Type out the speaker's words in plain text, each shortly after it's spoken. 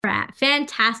Right,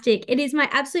 fantastic. It is my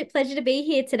absolute pleasure to be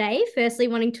here today. Firstly,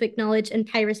 wanting to acknowledge and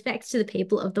pay respects to the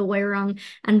people of the Woiwurrung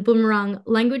and Boonwurrung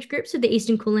language groups of the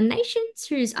Eastern Kulin Nations,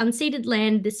 whose unceded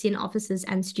land the SYN offices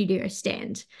and studio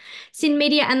stand. SYN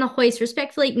Media and the Hoist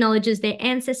respectfully acknowledges their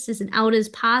ancestors and elders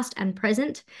past and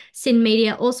present. SYN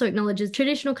Media also acknowledges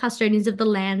traditional custodians of the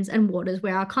lands and waters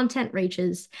where our content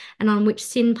reaches and on which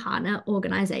SYN partner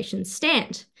organisations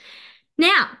stand.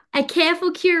 Now, a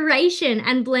careful curation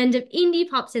and blend of indie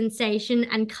pop sensation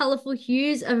and colourful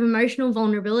hues of emotional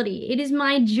vulnerability. It is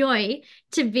my joy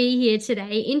to be here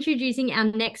today introducing our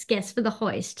next guest for The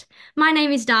Hoist. My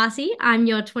name is Darcie. I'm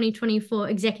your 2024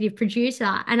 executive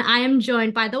producer, and I am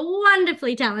joined by the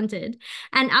wonderfully talented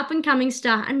and up-and-coming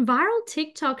star and viral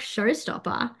TikTok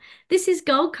showstopper. This is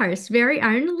Gold Coast's very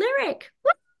own Lyric.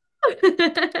 Hello,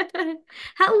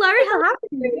 For having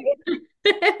me.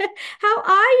 hello. How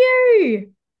are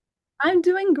you? I'm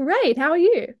doing great. How are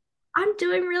you? I'm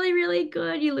doing really, really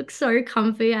good. You look so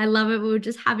comfy. I love it. We were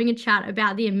just having a chat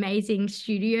about the amazing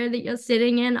studio that you're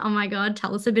sitting in. Oh my God,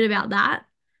 tell us a bit about that.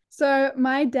 So,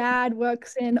 my dad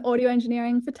works in audio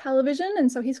engineering for television,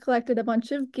 and so he's collected a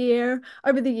bunch of gear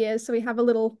over the years. So we have a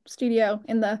little studio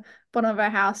in the bottom of our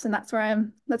house, and that's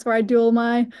where I do all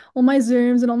my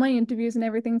Zooms and all my interviews and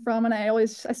everything from. And I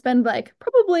spend like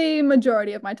probably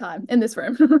majority of my time in this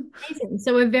room. Amazing.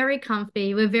 So we're very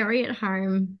comfy. We're very at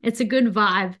home. It's a good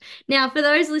vibe. Now, for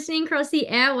those listening across the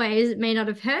airways that may not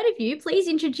have heard of you, please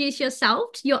introduce yourself,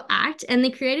 your act, and the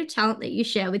creative talent that you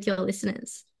share with your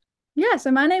listeners. Yeah,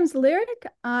 so my name's Lyric.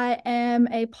 I am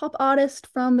a pop artist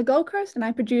from the Gold Coast and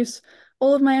I produce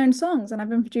all of my own songs. And I've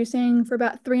been producing for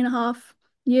about 3.5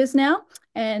 years now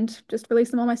and just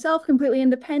released them all myself, completely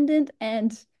independent.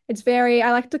 And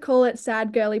I like to call it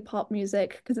sad girly pop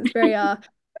music because it's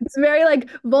very like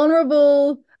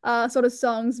vulnerable sort of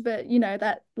songs, but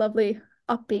that lovely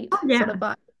upbeat Oh, sort yeah. of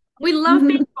vibe. We love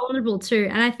being vulnerable too.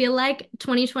 And I feel like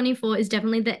 2024 is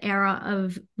definitely the era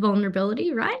of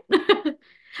vulnerability, right?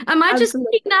 Am I just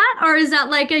Absolutely. thinking that, or is that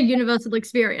like a universal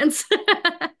experience?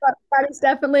 That is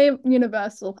definitely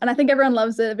universal. And I think everyone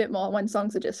loves it a bit more when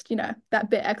songs are just, that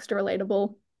bit extra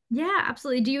relatable. Yeah,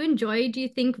 absolutely. Do you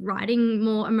think writing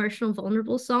more emotional,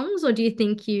 vulnerable songs, or do you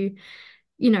think you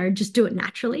just do it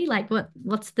naturally? Like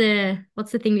what's the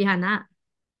thing behind that?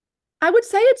 I would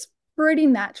say it's pretty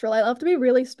natural. I love to be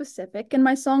really specific in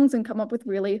my songs and come up with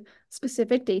really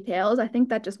specific details. I think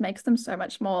that just makes them so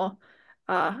much more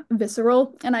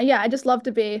visceral. And I just love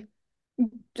to be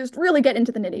just really get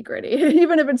into the nitty gritty,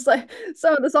 even if it's like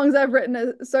some of the songs I've written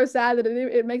are so sad that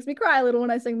it makes me cry a little when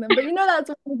I sing them. But that's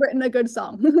when I've written a good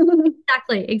song.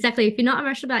 Exactly, exactly. If you're not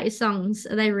emotional about your songs,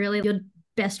 are they really your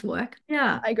best work?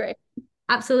 Yeah. I agree.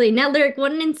 Absolutely. Now, Lyric,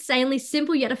 what an insanely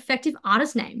simple yet effective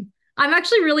artist name. I'm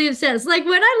actually really obsessed. Like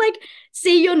when I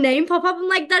see your name pop up, I'm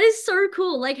like, that is so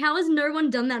cool. Like, how has no one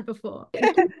done that before? Can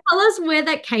you tell us where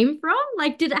that came from?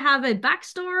 Like, did it have a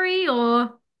backstory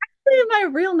or My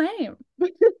real name.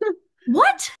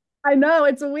 what? I know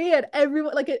it's weird.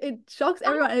 Everyone like it shocks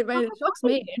Oh everyone. It shocks my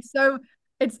me.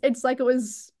 It's like it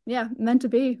was meant to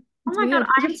be. Oh It's my God, weird.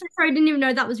 I am so sorry. I didn't even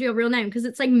know that was your real name because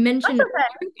it's like That's mentioned.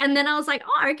 okay. And then I was like,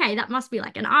 oh, okay, that must be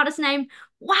like an artist name.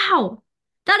 Wow,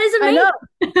 that is I know.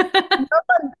 amazing.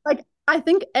 No like I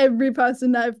think every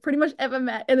person I've pretty much ever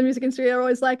met in the music industry are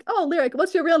always like, "Oh, Lyric,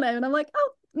 what's your real name?" And I'm like, "Oh,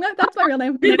 no, that's my real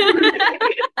name."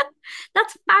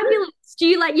 That's fabulous. Do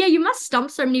you like, yeah, you must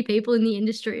stump so many people in the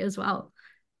industry as well.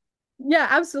 Yeah,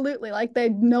 absolutely. Like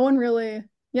no one really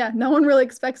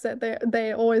expects it.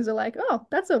 They always are like, "Oh,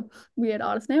 that's a weird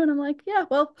artist name," and I'm like, "Yeah,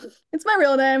 well, it's my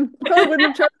real name. I probably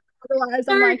wouldn't have chosen it otherwise."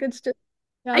 I'm So like, it's just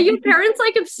are yeah. your parents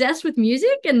like obsessed with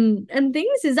music and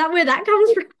things? Is that where that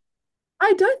comes from?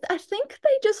 I think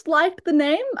they just liked the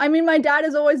name. I mean, my dad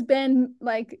has always been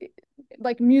like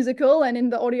musical and in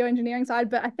the audio engineering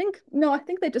side, but I think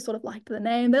they just sort of liked the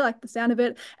name. They liked the sound of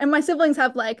it. And my siblings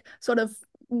have like sort of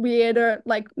weirder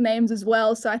like names as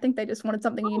well, so I think they just wanted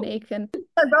something Oh, unique. And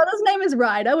my brother's name is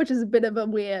Ryder, which is a bit of a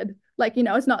weird, like,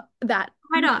 it's not that.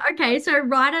 writer. Okay, so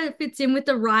writer fits in with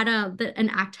the writer that an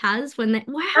act has when they,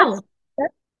 That's wow,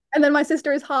 and then my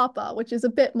sister is Harper, which is a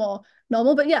bit more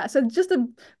normal, but yeah, so they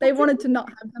that's wanted to not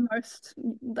have the most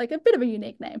like a bit of a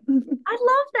unique name. I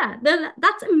love that.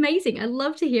 That's amazing. I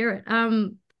love to hear it.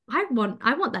 I want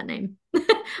that name.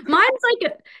 Mine's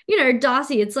like,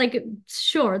 Darcy. It's like,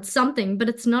 sure, it's something, but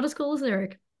it's not as cool as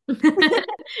Lyric.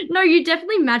 No, you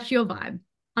definitely match your vibe.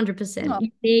 100%. Oh,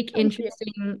 Unique, thank you.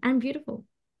 interesting, and beautiful.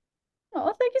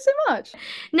 Oh, thank you so much.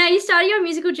 Now, you started your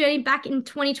musical journey back in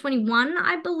 2021,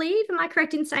 I believe. Am I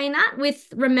correct in saying that? With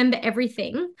Remember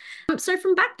Everything. So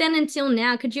from back then until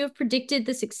now, could you have predicted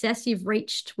the success you've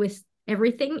reached with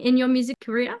everything in your music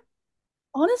career?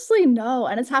 Honestly, no.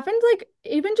 And it's happened like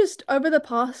even just over the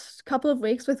past couple of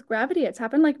weeks with Gravity, it's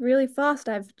happened like really fast.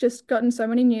 I've just gotten so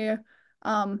many new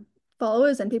um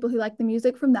followers and people who like the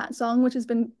music from that song, which has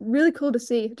been really cool to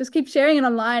see. Just keep sharing it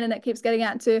online and it keeps getting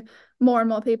out to more and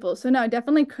more people. So no,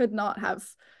 definitely could not have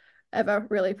ever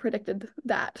really predicted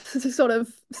that sort of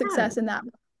Yeah. success in that.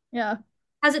 Yeah.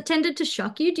 Has it tended to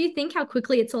shock you? Do you think how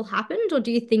quickly it's all happened, or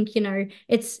do you think,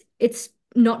 it's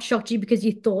not shocked you because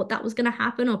you thought that was going to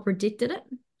happen or predicted it?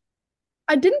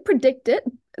 I didn't predict it,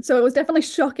 so it was definitely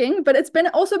shocking, but it's been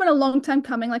also been a long time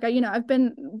coming. Like I've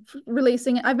been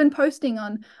releasing I've been posting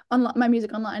on my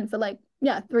music online for like,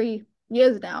 yeah, 3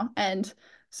 years now. And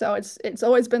so it's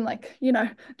always been like,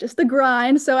 just the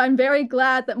grind. So I'm very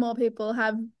glad that more people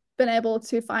have been able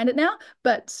to find it now,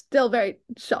 but still very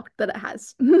shocked that it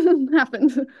has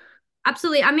happened.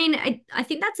 Absolutely. I mean, I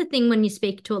think that's a thing when you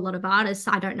speak to a lot of artists.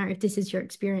 I don't know if this is your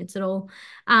experience at all.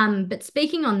 But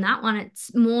speaking on that one,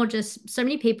 it's more just so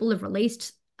many people have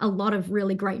released a lot of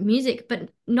really great music, but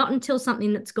not until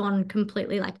something that's gone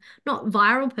completely like not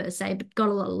viral per se, but got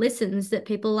a lot of listens that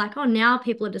people are like, oh, now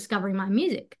people are discovering my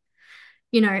music.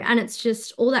 And it's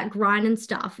just all that grind and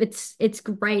stuff. It's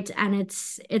great and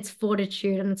it's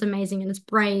fortitude and it's amazing and it's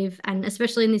brave. And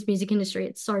especially in this music industry,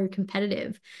 it's so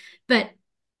competitive. But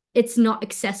it's not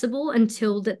accessible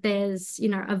until that there's,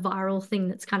 a viral thing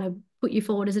that's kind of put you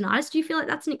forward as an artist. Do you feel like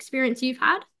that's an experience you've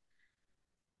had?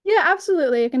 Yeah,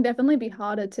 absolutely. It can definitely be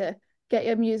harder to get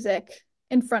your music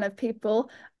in front of people.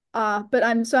 But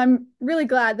I'm really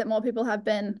glad that more people have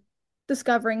been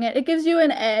discovering it. It gives you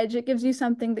an edge. It gives you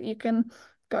something that you can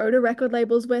go to record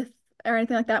labels with or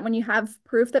anything like that when you have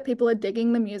proof that people are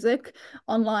digging the music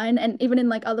online and even in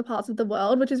like other parts of the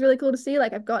world, which is really cool to see.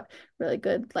 Like I've got really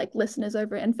good like listeners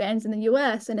over and fans in the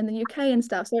US and in the UK and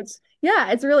stuff. So it's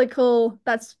really cool.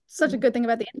 That's such a good thing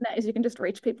about the internet is you can just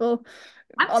reach people on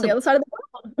the Absolutely. other side of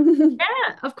the world.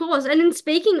 Yeah, of course. And then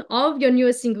speaking of your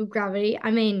newest single, Gravity,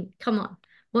 I mean, come on,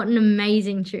 what an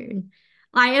amazing tune.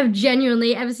 I have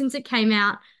genuinely, ever since it came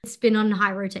out, it's been on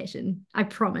high rotation. I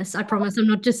promise. I promise. I'm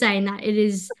not just saying that. It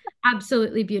is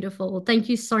absolutely beautiful. Thank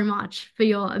you so much for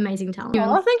your amazing talent.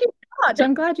 Oh, thank you so much.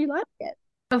 I'm glad you like it.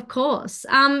 Of course.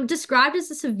 Described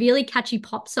as a severely catchy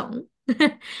pop song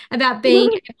about being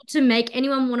able to make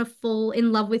anyone want to fall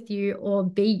in love with you or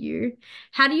be you.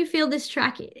 How do you feel this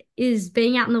track is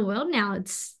being out in the world now?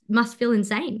 It's must feel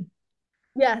insane.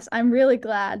 Yes, I'm really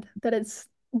glad that it's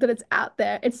out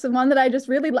there. It's the one that I just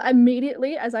really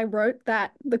immediately as I wrote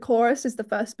that the chorus is the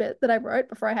first bit that I wrote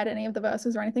before I had any of the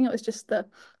verses or anything. It was just the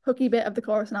hooky bit of the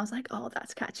chorus and I was like, "Oh,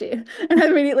 that's catchy." And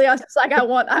immediately I was just like, I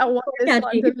want this one to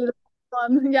Catchy. be the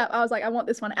one. Yeah, I was like, I want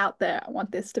this one out there. I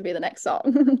want this to be the next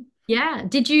song. Yeah.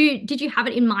 Did you have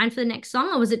it in mind for the next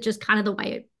song, or was it just kind of the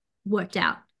way it worked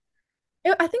out?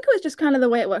 I think it was just kind of the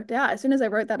way it worked out. As soon as I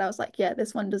wrote that, I was like, yeah,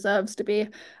 this one deserves to be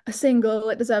a single.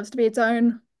 It deserves to be its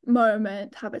own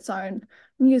moment, have its own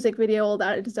music video, all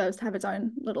that. It deserves to have its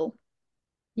own little,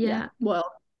 yeah, Yeah. world.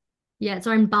 Yeah, its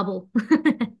own bubble.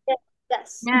 Yeah.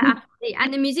 Yes. Yeah, absolutely.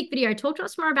 And the music video, talk to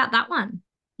us more about that one.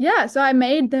 Yeah, so I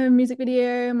made the music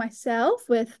video myself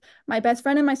with my best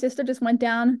friend and my sister just went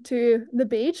down to the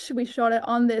beach. We shot it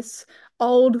on this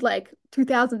old like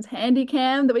 2000s handy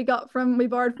cam that we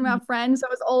borrowed from our friends. So it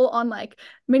was all on like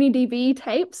mini DV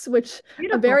tapes, which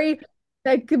are Beautiful.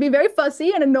 they could be very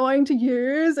fussy and annoying to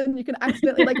use, and you can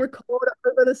accidentally like record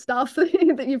over the stuff that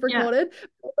you've Yeah. recorded.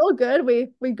 It's all good.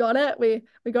 We got it.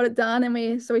 We got it done, and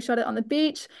we shot it on the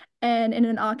beach and in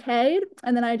an arcade,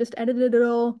 and then I just edited it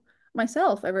all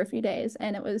myself over a few days.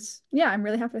 And it was, yeah, I'm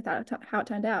really happy with how it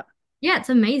turned out. Yeah, it's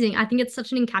amazing. I think it's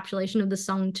such an encapsulation of the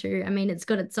song too. I mean, it's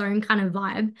got its own kind of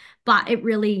vibe, but it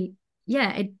really,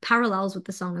 yeah, it parallels with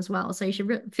the song as well. So you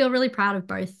should feel really proud of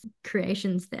both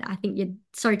creations there. I think you're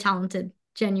so talented,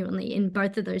 genuinely, in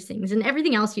both of those things and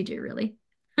everything else you do, really.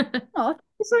 Oh, thank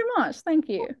you so much. Thank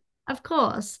you. Of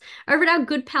course. Over at our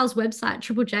Good Pals website,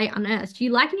 Triple J Unearthed,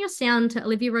 you liken your sound to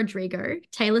Olivia Rodrigo,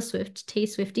 Taylor Swift, T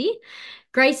Swifty,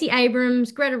 Gracie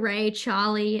Abrams, Greta Ray,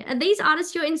 Charlie. Are these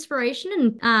artists your inspiration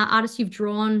and artists you've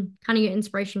drawn kind of your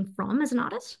inspiration from as an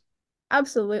artist?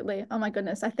 Absolutely. Oh my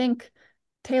goodness. I think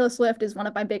Taylor Swift is one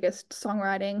of my biggest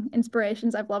songwriting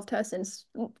inspirations. I've loved her since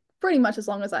pretty much as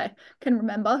long as I can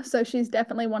remember. So she's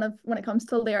definitely one of when it comes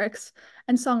to lyrics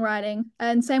and songwriting.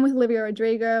 And same with Olivia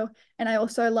Rodrigo. And I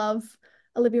also love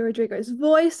Olivia Rodrigo's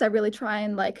voice. I really try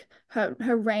and like her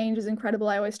range is incredible.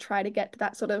 I always try to get to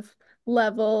that sort of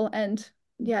level. And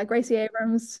yeah, Gracie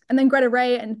Abrams and then Greta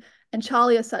Ray and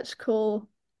Charlie are such cool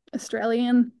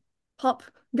Australian pop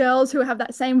girls who have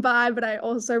that same vibe, but I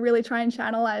also really try and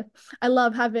channel. I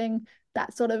love having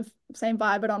that sort of same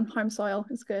vibe, but on home soil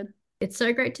is good. It's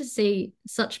so great to see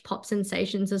such pop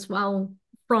sensations as well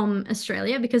from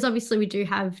Australia because obviously we do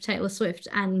have Taylor Swift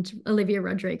and Olivia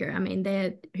Rodrigo. I mean,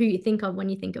 they're who you think of when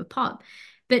you think of pop.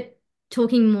 But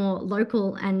talking more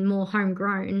local and more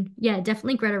homegrown, yeah,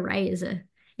 definitely Greta Ray is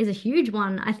a huge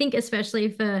one. I think especially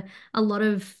for a lot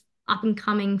of up and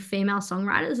coming female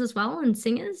songwriters as well and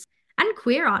singers and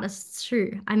queer artists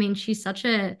too. I mean, she's such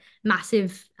a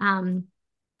massive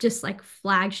just like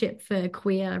flagship for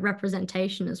queer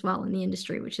representation as well in the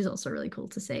industry, which is also really cool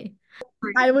to see.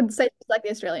 I would say she's like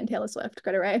the Australian Taylor Swift,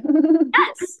 Greta Ray.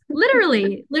 Yes,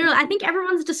 literally, literally. I think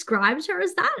everyone's described her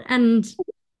as that, and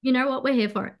you know what? We're here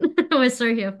for it. We're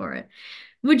so here for it.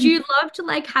 Would you love to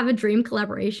like have a dream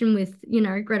collaboration with,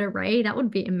 Greta Ray? That would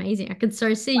be amazing. I could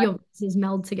so see your voices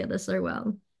meld together so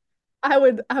well. I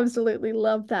would absolutely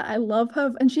love that. I love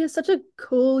her, and she has such a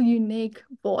cool, unique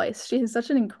voice. She has such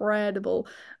an incredible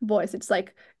voice. It's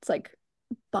like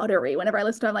buttery. Whenever I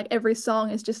listen to her, like every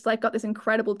song is just like got this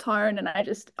incredible tone, and I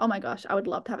just, oh my gosh, I would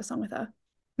love to have a song with her.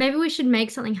 Maybe we should make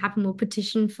something happen. We'll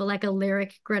petition for like a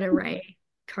lyric Greta Ray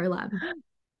collab.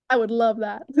 I would love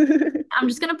that. I'm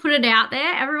just gonna put it out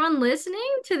there. Everyone listening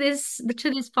to this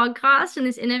podcast and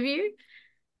this interview,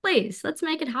 please, let's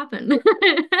make it happen.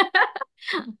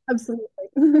 Absolutely.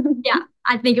 Yeah,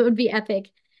 I think it would be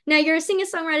epic. Now, you're a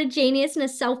singer-songwriter genius and a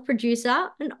self-producer,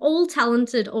 an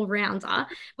all-talented all-rounder.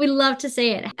 We love to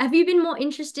see it. Have you been more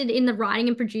interested in the writing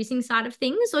and producing side of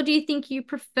things, or do you think you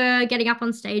prefer getting up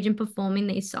on stage and performing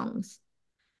these songs?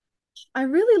 I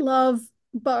really love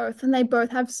both, and they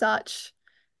both have such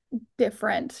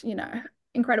different,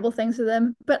 incredible things to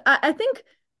them. But I think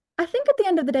at the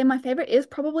end of the day, my favorite is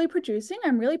probably producing.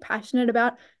 I'm really passionate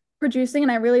about producing,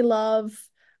 and I really love,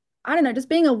 I don't know, just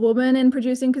being a woman and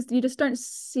producing because you just don't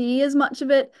see as much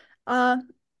of it uh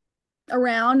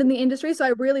around in the industry. So I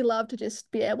really love to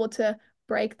just be able to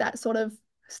break that sort of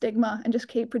stigma and just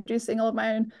keep producing all of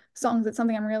my own songs. It's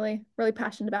something I'm really, really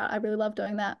passionate about. I really love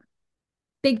doing that.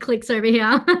 Big clicks over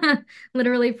here.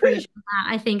 Literally appreciate that.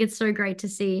 I think it's so great to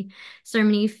see so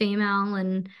many female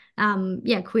and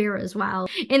yeah, queer as well.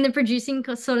 In the producing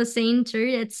sort of scene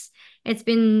too, it's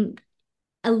been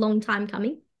a long time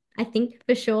coming, I think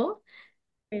for sure.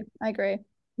 I agree.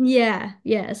 Yeah,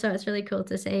 yeah. So it's really cool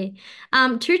to see.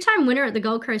 Two-time winner at the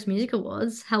Gold Coast Music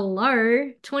Awards.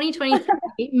 Hello,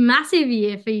 2023, massive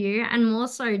year for you, and more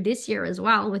so this year as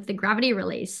well with the Gravity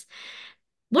release.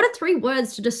 What are three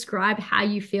words to describe how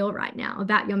you feel right now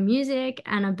about your music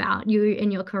and about you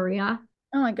in your career?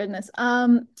 Oh my goodness.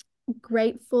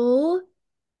 Grateful,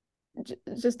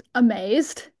 just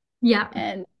amazed Yeah.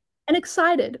 and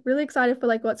excited, really excited for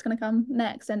like what's going to come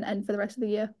next and for the rest of the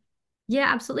year.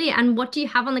 Yeah, absolutely. And what do you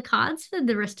have on the cards for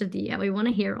the rest of the year? We want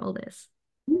to hear all this.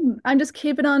 I'm just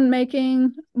keeping on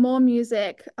making more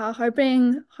music.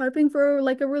 Hoping for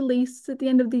like a release at the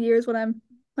end of the year is what I'm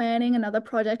planning. Another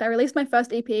project. I released my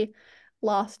first EP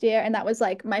last year, and that was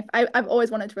like I've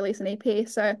always wanted to release an EP.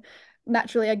 So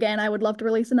naturally, again, I would love to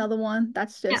release another one.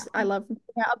 That's Yeah. just I love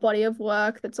putting out a body of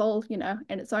work that's all, in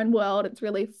its own world. It's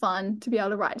really fun to be able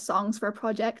to write songs for a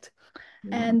project.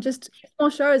 Yeah. And just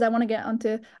more shows. I want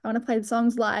to play the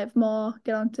songs live more,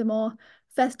 get onto more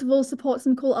festivals, support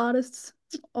some cool artists.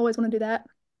 Always want to do that.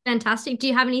 Fantastic. Do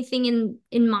you have anything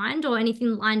in mind or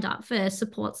anything lined up for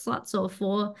support slots or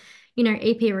for,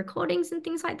 EP recordings and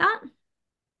things like that?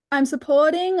 I'm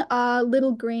supporting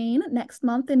Little Green next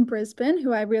month in Brisbane,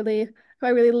 who I really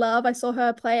love. I saw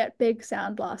her play at Big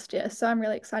Sound last year, so I'm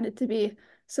really excited to be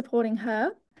supporting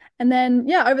her. And then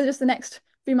yeah, over just the next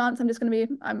few months,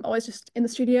 I'm always just in the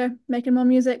studio making more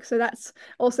music. So that's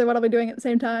also what I'll be doing at the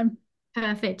same time.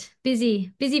 Perfect.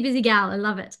 Busy, busy, busy gal. I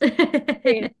love it.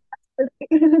 Great.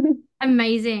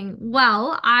 Amazing.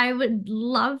 Well, I would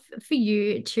love for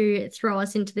you to throw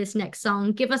us into this next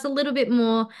song. Give us a little bit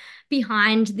more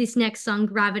behind this next song,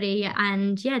 Gravity,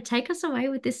 and yeah, take us away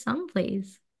with this song,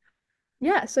 please.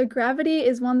 Yeah, so Gravity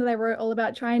is one that I wrote all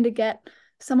about trying to get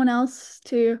someone else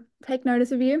to take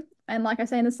notice of you. And like I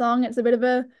say in the song, it's a bit of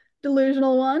a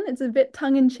delusional one. It's a bit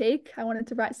tongue in cheek. I wanted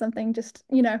to write something just,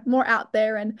 more out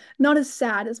there and not as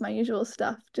sad as my usual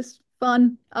stuff, just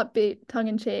fun, upbeat, tongue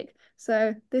in cheek.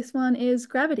 So this one is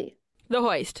Gravity. The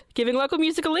Hoist, giving local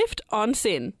music a lift on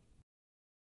SYN.